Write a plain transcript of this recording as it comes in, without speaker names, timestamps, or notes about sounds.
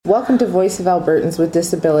Welcome to Voice of Albertans with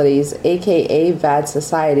Disabilities, aka VAD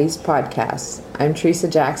Society's podcast. I'm Teresa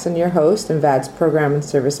Jackson, your host and VAD's Program and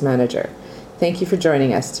Service Manager. Thank you for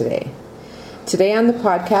joining us today. Today on the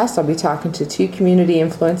podcast, I'll be talking to two community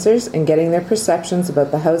influencers and getting their perceptions about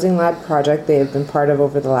the Housing Lab project they have been part of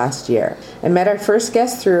over the last year. I met our first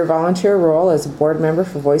guest through her volunteer role as a board member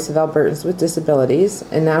for Voice of Albertans with Disabilities,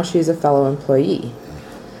 and now she's a fellow employee.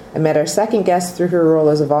 I met our second guest through her role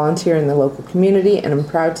as a volunteer in the local community, and I'm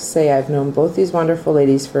proud to say I've known both these wonderful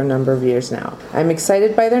ladies for a number of years now. I'm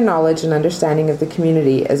excited by their knowledge and understanding of the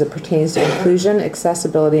community as it pertains to inclusion,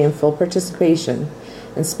 accessibility, and full participation,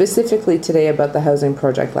 and specifically today about the Housing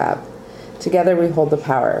Project Lab. Together we hold the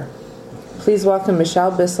power. Please welcome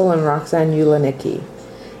Michelle Bissell and Roxanne Yulenicki.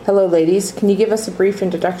 Hello, ladies. Can you give us a brief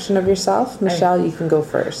introduction of yourself? Michelle, you can go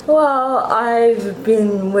first. Well, I've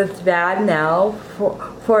been with VAD now for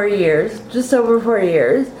 4 years, just over 4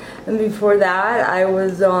 years. And before that, I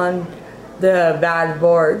was on the VAD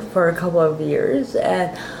board for a couple of years.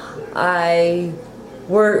 And I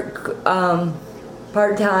work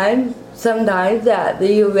part-time, sometimes at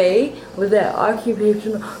the U of A with the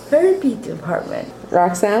occupational therapy department.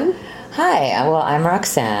 Roxanne? Hi, well, I'm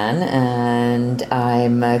Roxanne, and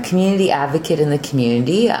I'm a community advocate in the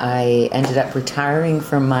community. I ended up retiring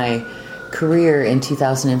from my career in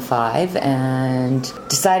 2005 and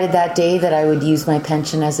decided that day that I would use my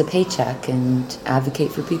pension as a paycheck and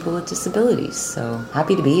advocate for people with disabilities. So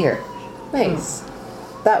happy to be here. Nice.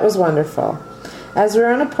 That was wonderful. As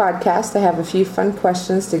we're on a podcast, I have a few fun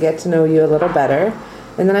questions to get to know you a little better.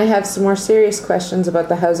 And then I have some more serious questions about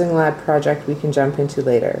the Housing Lab project we can jump into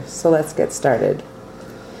later. So let's get started.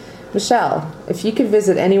 Michelle, if you could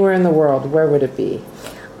visit anywhere in the world, where would it be?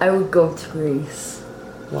 I would go to Greece.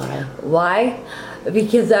 Why? Why?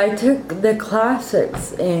 Because I took the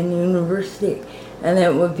classics in university, and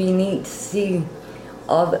it would be neat to see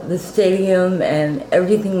all the stadium and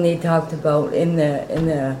everything they talked about in the.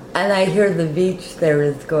 And I hear the beach there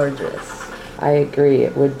is gorgeous. I agree,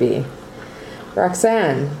 it would be.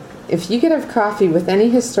 Roxanne, if you could have coffee with any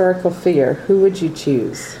historical figure, who would you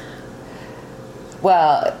choose?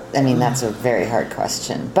 Well, I mean, that's a very hard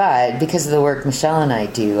question. But because of the work Michelle and I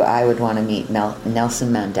do, I would want to meet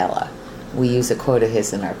Nelson Mandela. We use a quote of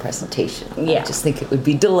his in our presentation. Yeah. I just think it would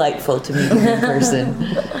be delightful to meet him in person.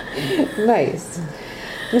 Nice.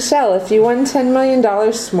 Michelle, if you won $10 million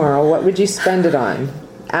tomorrow, what would you spend it on?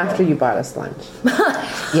 After you bought us lunch.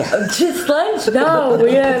 Yeah. Just lunch? No,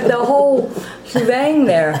 we have the whole shebang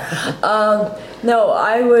there. No,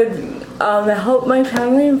 I would help my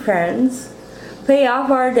family and friends, pay off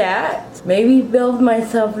our debt, maybe build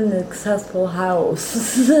myself an accessible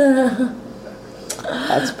house.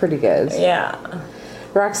 That's pretty good. Yeah.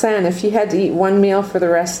 Roxanne, if you had to eat one meal for the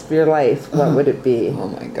rest of your life, what would it be? Oh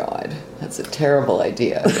my God, that's a terrible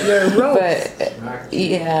idea. You're roast. But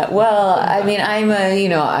yeah, well, I mean,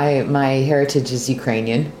 my heritage is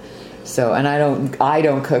Ukrainian, so, and I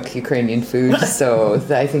don't cook Ukrainian food, so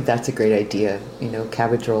I think that's a great idea.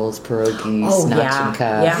 Cabbage rolls, pierogies,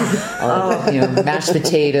 nachinka, mashed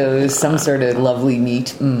potatoes, some sort of lovely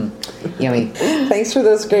meat. Yummy. Thanks for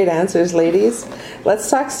those great answers, ladies. Let's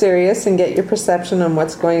talk serious and get your perception on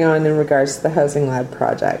what's going on in regards to the Housing Lab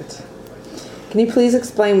project. Can you please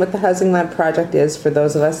explain what the Housing Lab project is for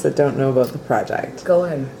those of us that don't know about the project? Go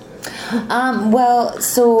ahead.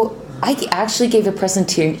 So I actually gave a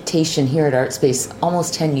presentation here at ArtSpace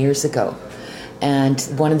almost 10 years ago. And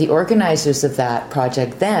one of the organizers of that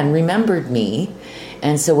project then remembered me.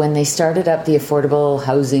 And so when they started up the Affordable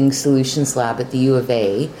Housing Solutions Lab at the U of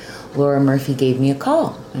A, Laura Murphy gave me a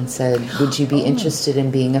call and said, would you be interested in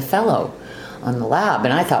being a fellow on the lab?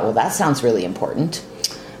 And I thought, well, that sounds really important,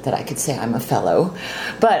 that I could say I'm a fellow.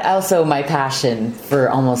 But also my passion for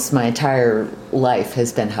almost my entire life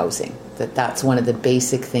has been housing. That's one of the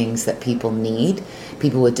basic things that people need,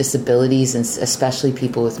 people with disabilities and especially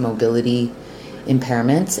people with mobility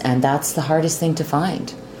impairments, and that's the hardest thing to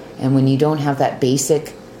find. And when you don't have that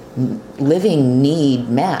basic living need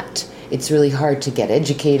met, it's really hard to get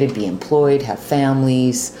educated, be employed, have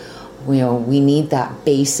families. We need that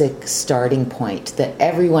basic starting point that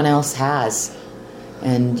everyone else has.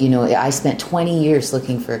 And, I spent 20 years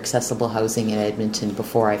looking for accessible housing in Edmonton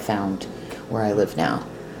before I found where I live now.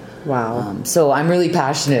 Wow. So I'm really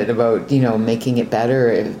passionate about, making it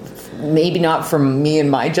better. Maybe not from me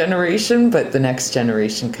and my generation, but the next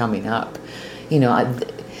generation coming up.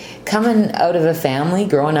 Coming out of a family,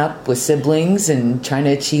 growing up with siblings and trying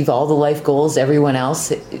to achieve all the life goals everyone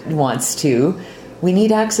else wants to, we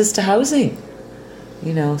need access to housing.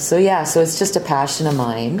 So it's just a passion of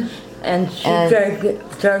mine. And she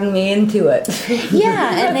dragged me into it.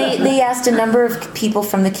 Yeah, and they asked a number of people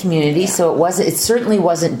from the community, so it certainly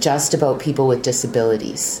wasn't just about people with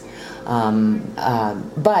disabilities.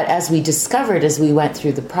 But as we discovered as we went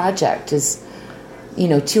through the project is,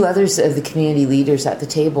 two others of the community leaders at the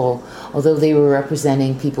table, although they were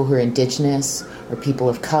representing people who are Indigenous or people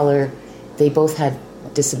of color, they both had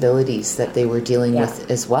disabilities that they were dealing with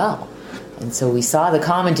as well. And so we saw the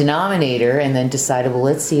common denominator and then decided, well,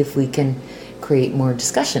 let's see if we can create more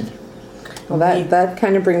discussion. Well, that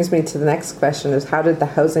kind of brings me to the next question, is how did the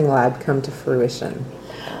housing lab come to fruition?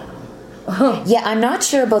 Yeah, I'm not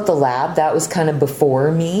sure about the lab. That was kind of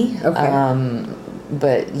before me. Okay.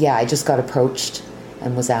 But yeah, I just got approached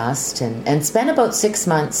and was asked and spent about 6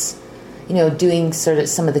 months, doing sort of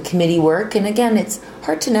some of the committee work. And again, it's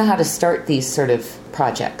hard to know how to start these sort of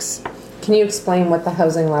projects. Can you explain what the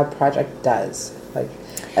Housing Lab project does? Like,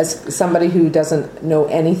 as somebody who doesn't know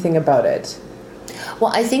anything about it.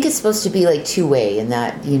 Well, I think it's supposed to be like two-way in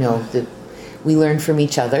that, we learn from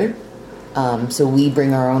each other. So we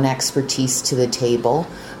bring our own expertise to the table.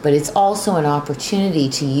 But it's also an opportunity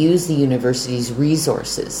to use the university's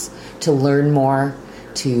resources to learn more,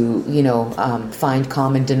 to, find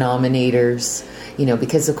common denominators,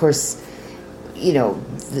 because, of course,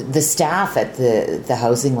 the staff at the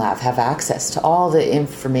Housing Lab have access to all the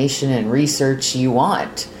information and research you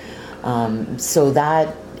want. So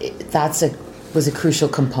was a crucial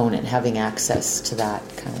component, having access to that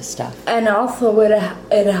kind of stuff. And also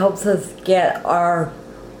it helps us get our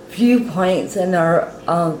viewpoints and our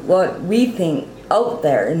what we think out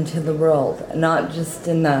there into the world, not just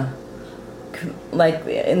in the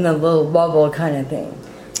little bubble kind of thing.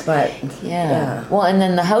 But yeah. Well, and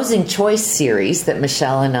then the Housing Choice series that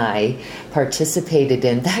Michelle and I participated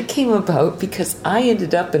in, that came about because I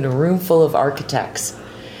ended up in a room full of architects,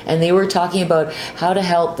 and they were talking about how to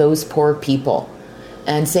help those poor people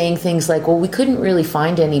and saying things like, well, we couldn't really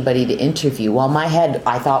find anybody to interview. Well, my head,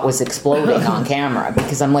 I thought, was exploding on camera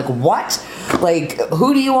because I'm like, what? Like,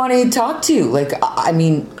 who do you want to talk to? Like, I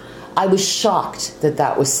mean, I was shocked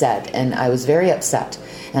that was said, and I was very upset.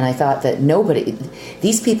 And I thought that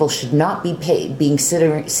these people should not be paid,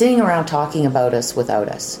 sitting around talking about us without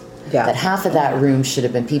us. Yeah. That half of that room should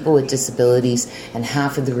have been people with disabilities, and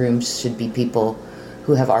half of the rooms should be people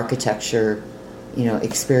who have architecture,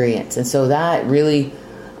 experience. And so that really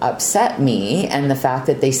upset me, and the fact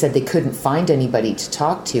that they said they couldn't find anybody to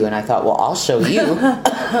talk to, and I thought, well, I'll show you.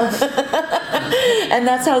 And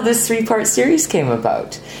that's how this 3-part series came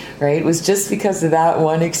about, right? It was just because of that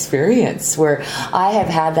one experience, where I have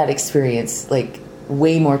had that experience like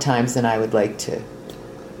way more times than I would like to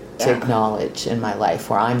acknowledge in my life,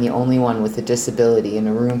 where I'm the only one with a disability in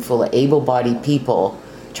a room full of able-bodied people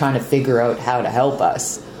trying to figure out how to help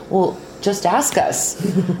us. Well, just ask us.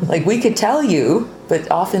 Like, we could tell you, but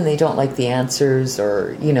often they don't like the answers,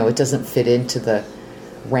 or, it doesn't fit into the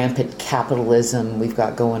rampant capitalism we've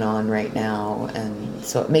got going on right now. And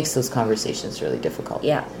so it makes those conversations really difficult.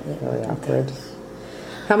 Yeah. Really awkward.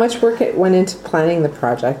 How much work went into planning the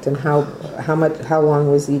project, and how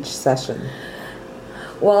long was each session?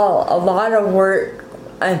 Well, a lot of work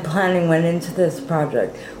and planning went into this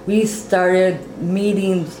project. We started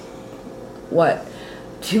meetings,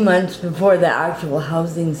 2 months before the actual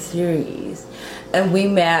housing series, and we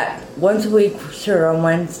met once a week for sure on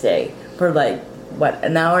Wednesday for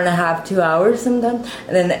an hour and a half, 2 hours sometimes,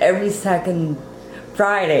 and then every second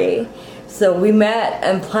Friday. So we met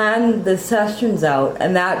and planned the sessions out,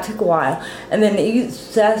 and that took a while, and then each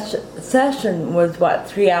session was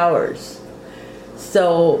 3 hours.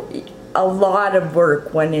 So a lot of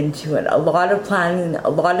work went into it, a lot of planning, a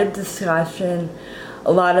lot of discussion,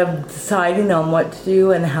 a lot of deciding on what to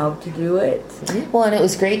do and how to do it. Well, and it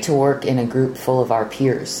was great to work in a group full of our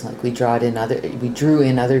peers. Like, we drew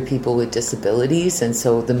in other people with disabilities, and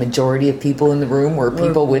so the majority of people in the room were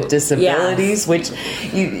people with disabilities, which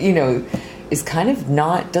is kind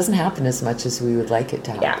of doesn't happen as much as we would like it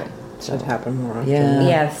to happen. Yeah. Should happen more often. Yeah.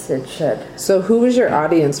 Yes, it should. So who was your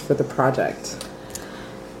audience for the project?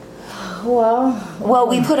 Well,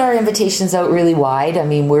 we put our invitations out really wide. I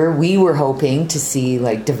mean, we were hoping to see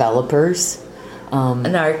developers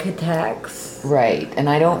and architects, right? And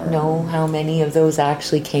I don't know how many of those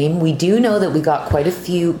actually came. We do know that we got quite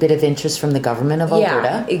a bit of interest from the government of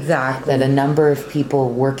Alberta. Yeah, exactly. That a number of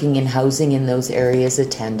people working in housing in those areas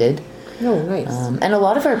attended. Oh, nice. And a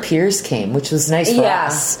lot of our peers came, which was nice for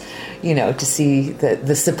us. To see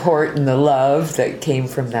the support and the love that came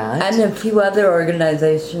from that. And a few other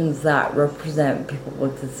organizations that represent people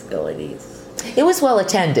with disabilities. It was well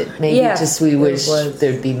attended. Maybe we wish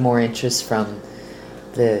there'd be more interest from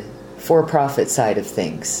the for-profit side of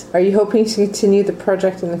things. Are you hoping to continue the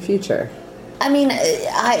project in the future? I mean,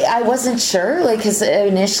 I wasn't sure, like, because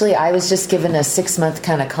initially I was just given a 6-month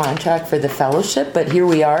kind of contract for the fellowship, but here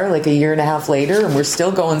we are, like a year and a half later, and we're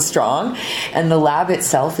still going strong. And the lab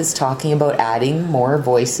itself is talking about adding more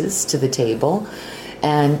voices to the table,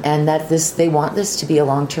 and that they want this to be a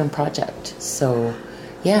long-term project. So,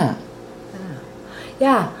 yeah.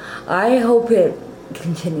 Yeah, I hope it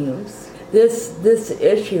continues. This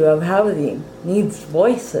issue of housing needs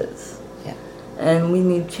voices. And we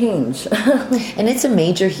need change. And it's a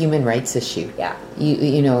major human rights issue. Yeah.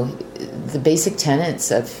 You know, the basic tenets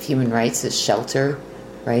of human rights is shelter,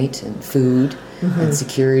 right? And food and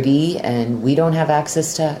security. And we don't have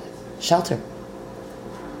access to shelter.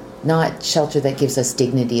 Not shelter that gives us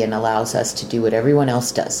dignity and allows us to do what everyone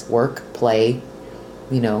else does. Work, play,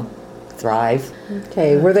 thrive.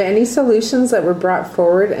 Okay. Were there any solutions that were brought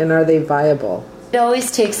forward, and are they viable? It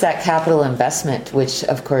always takes that capital investment, which,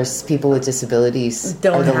 of course, people with disabilities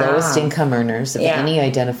are the lowest income earners of any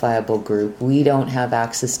identifiable group. We don't have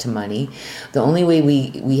access to money. The only way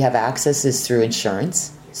we have access is through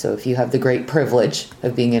insurance. So if you have the great privilege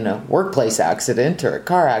of being in a workplace accident or a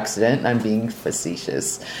car accident, I'm being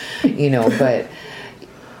facetious, but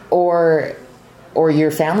or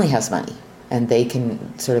your family has money and they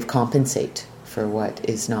can sort of compensate for what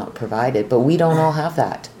is not provided. But we don't all have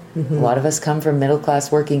that. A lot of us come from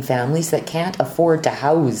middle-class working families that can't afford to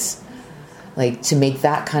house, to make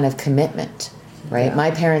that kind of commitment, right? Yeah.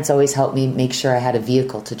 My parents always helped me make sure I had a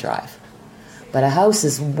vehicle to drive. But a house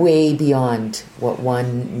is way beyond what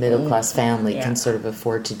one middle-class family can sort of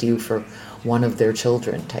afford to do for one of their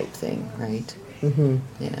children type thing, right? Mm-hmm.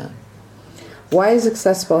 Yeah. Why is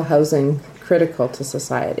accessible housing critical to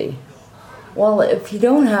society? Well, if you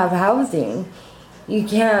don't have housing, you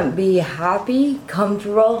can't be happy,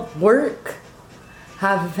 comfortable, work,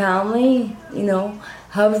 have a family.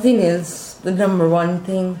 Housing is the number one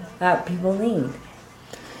thing that people need.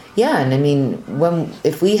 Yeah, and I mean,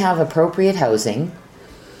 if we have appropriate housing,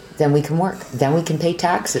 then we can work, then we can pay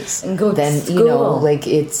taxes, and go to school.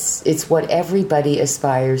 It's what everybody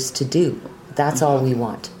aspires to do. That's all we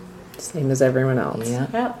want. Same as everyone else. Yeah.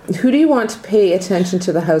 Yep. Who do you want to pay attention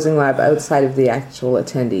to the housing lab outside of the actual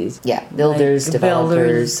attendees? Yeah, builders,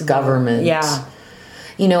 developers, government. Yeah.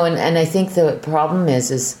 And I think the problem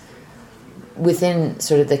is within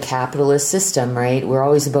sort of the capitalist system, right? We're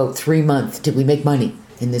always about 3 months. Did we make money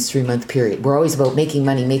in this 3-month period? We're always about making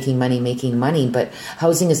money, but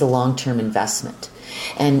housing is a long-term investment.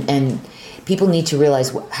 And people need to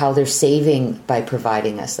realize how they're saving by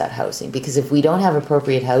providing us that housing. Because if we don't have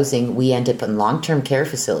appropriate housing, we end up in long-term care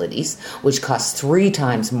facilities, which cost 3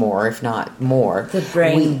 times more, if not more. The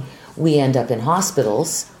brain. We end up in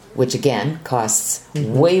hospitals, which again costs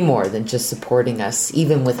way more than just supporting us,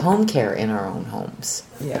 even with home care in our own homes.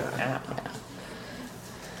 Yeah.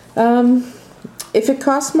 If it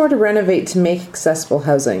costs more to renovate to make accessible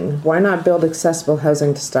housing, why not build accessible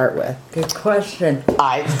housing to start with? Good question.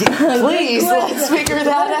 Please, let's figure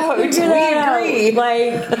that out. We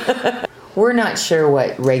agree. We're not sure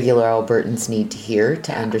what regular Albertans need to hear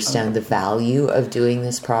to understand the value of doing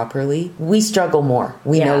this properly. We struggle more.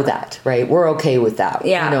 We know that, right? We're okay with that.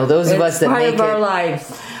 Yeah. Those of us that make it, part of our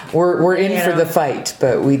lives. We're in for the fight,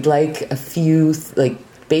 but we'd like a few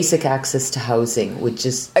basic access to housing would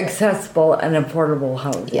just accessible and affordable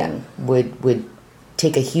housing. Would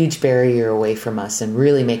take a huge barrier away from us and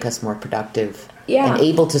really make us more productive and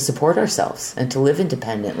able to support ourselves and to live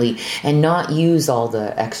independently and not use all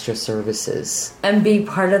the extra services and be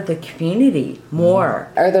part of the community more.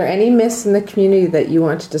 Are there any myths in the community that you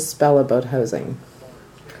want to dispel about housing?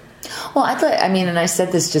 Well, and I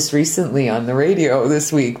said this just recently on the radio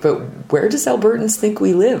this week, but where does Albertans think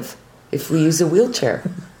we live if we use a wheelchair?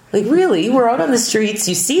 Really, we're out on the streets,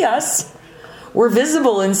 you see us, we're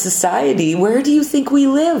visible in society. Where do you think we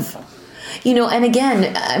live? And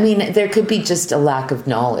again, there could be just a lack of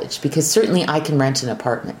knowledge, because certainly I can rent an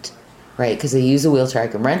apartment, right? Because I use a wheelchair. I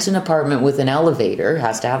can rent an apartment with an elevator,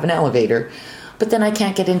 has to have an elevator, but then I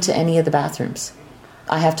can't get into any of the bathrooms.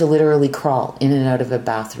 I have to literally crawl in and out of a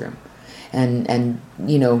bathroom and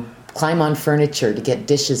climb on furniture to get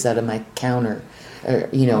dishes out of my counter.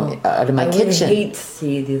 Out of my kitchen. I hate to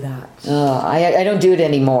see you do that. I don't do it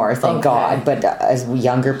anymore, thank God. But as a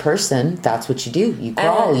younger person, that's what you do. You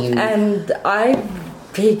crawl. And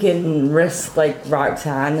I've taken risks like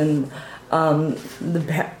Roxanne and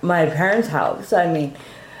my parents' house. I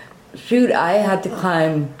had to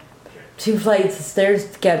climb 2 flights of stairs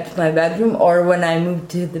to get to my bedroom, or when I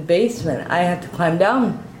moved to the basement, I had to climb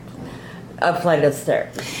down a flight of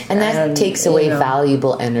stairs. And that takes away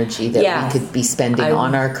valuable energy that we could be spending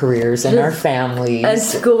on our careers and our families. And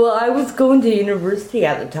school, I was going to university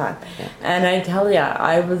at the time. Yeah. And I tell you,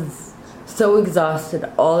 I was so exhausted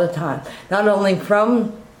all the time. Not only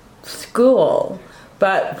from school,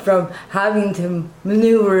 but from having to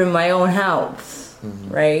maneuver in my own house,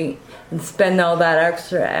 right? And spend all that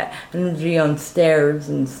extra energy on stairs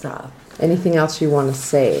and stuff. Anything else you want to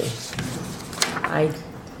say?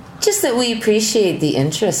 Just that we appreciate the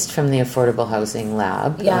interest from the Affordable Housing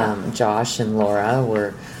Lab. Yeah. Josh and Laura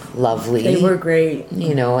were lovely. They were great.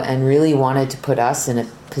 And really wanted to put us in a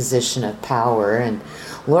position of power. And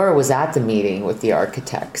Laura was at the meeting with the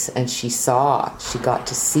architects, and she got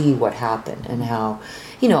to see what happened and how,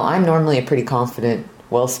 I'm normally a pretty confident,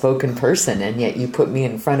 well-spoken person, and yet you put me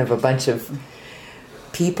in front of a bunch of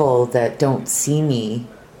people that don't see me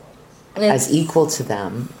as equal to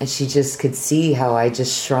them, and she just could see how I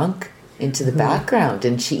just shrunk into the background.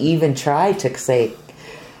 And she even tried to say,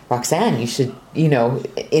 Roxanne, you should,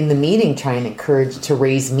 in the meeting try and encourage to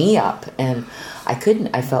raise me up, and I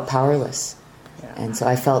couldn't. I felt powerless. And so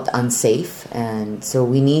I felt unsafe, and so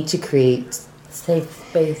we need to create safe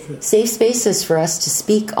spaces for us to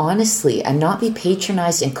speak honestly and not be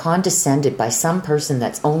patronized and condescended by some person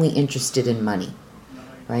that's only interested in money,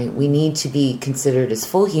 right? We need to be considered as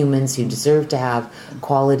full humans who deserve to have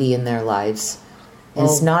quality in their lives. And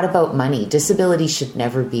it's not about money. Disability should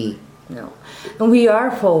never be. No. And we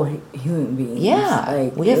are full human beings. Yeah.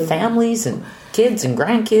 We have families and kids and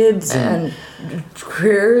grandkids and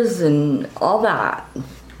careers and all that.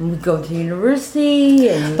 We go to university.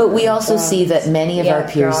 But we also see that many of our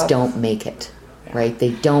peers don't make it, right?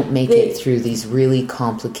 They don't make it through these really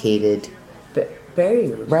complicated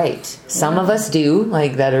barriers. Right. Some of us do,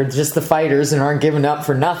 that are just the fighters and aren't giving up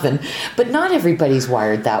for nothing. But not everybody's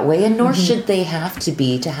wired that way, and nor should they have to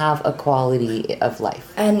be to have a quality of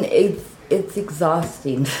life. And it's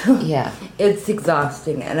exhausting. Yeah. It's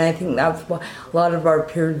exhausting, and I think that's why a lot of our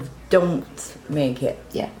peers don't make it.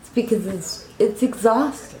 Yeah. It's because it's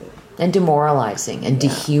exhausting. And demoralizing and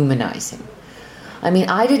dehumanizing. I mean,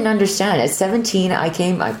 I didn't understand. At 17, I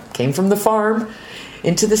came from the farm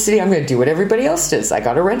into the city. I'm going to do what everybody else does. I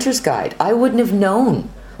got a renter's guide. I wouldn't have known.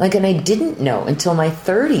 And I didn't know until my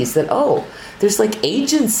 30s that, there's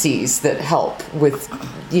agencies that help with,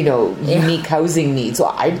 unique housing needs. So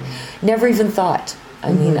I never even thought.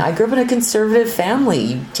 I mean, I grew up in a conservative family.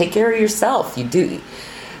 You take care of yourself. You do.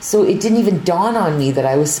 So it didn't even dawn on me that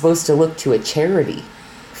I was supposed to look to a charity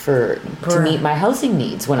to meet my housing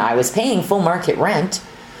needs when I was paying full market rent.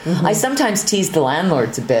 I sometimes teased the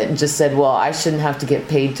landlords a bit and just said, well, I shouldn't have to get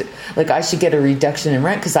paid I should get a reduction in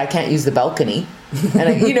rent because I can't use the balcony.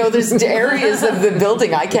 And, there's areas of the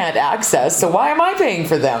building I can't access, so why am I paying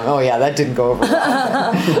for them? Oh, yeah, that didn't go over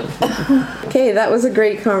well. Okay, that was a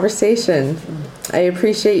great conversation. I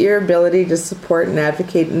appreciate your ability to support and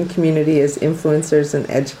advocate in the community as influencers and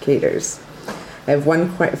educators. I have one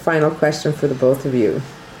final question for the both of you.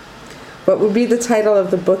 What would be the title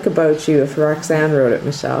of the book about you if Roxanne wrote it,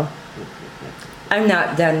 Michelle? I'm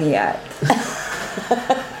not done yet.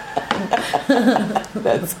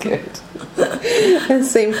 That's good. And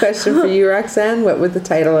same question for you, Roxanne. What would the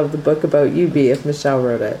title of the book about you be if Michelle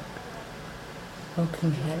wrote it?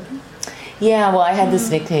 Broken Candy? Yeah, well, I had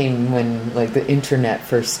this nickname when the internet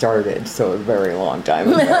first started, so a very long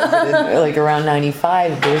time ago. Around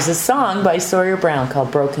 95, there was a song by Sawyer Brown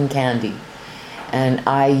called Broken Candy. And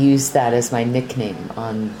I used that as my nickname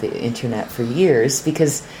on the internet for years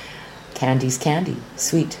because candy's candy.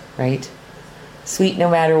 Sweet, right? Sweet no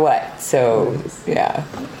matter what. So, yeah.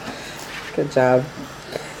 Good job.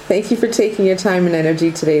 Thank you for taking your time and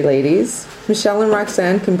energy today, ladies. Michelle and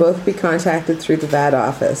Roxanne can both be contacted through the VAD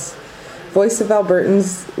office. Voice of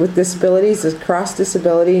Albertans with Disabilities is a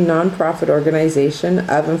cross-disability, non-profit organization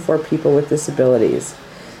of and for people with disabilities.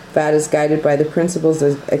 VAD is guided by the principles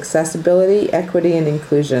of accessibility, equity, and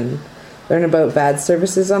inclusion. Learn about VAD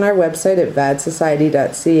services on our website at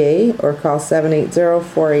vadsociety.ca or call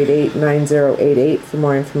 780-488-9088 for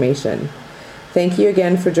more information. Thank you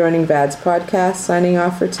again for joining VAD's podcast. Signing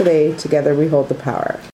off for today, Together We Hold the Power.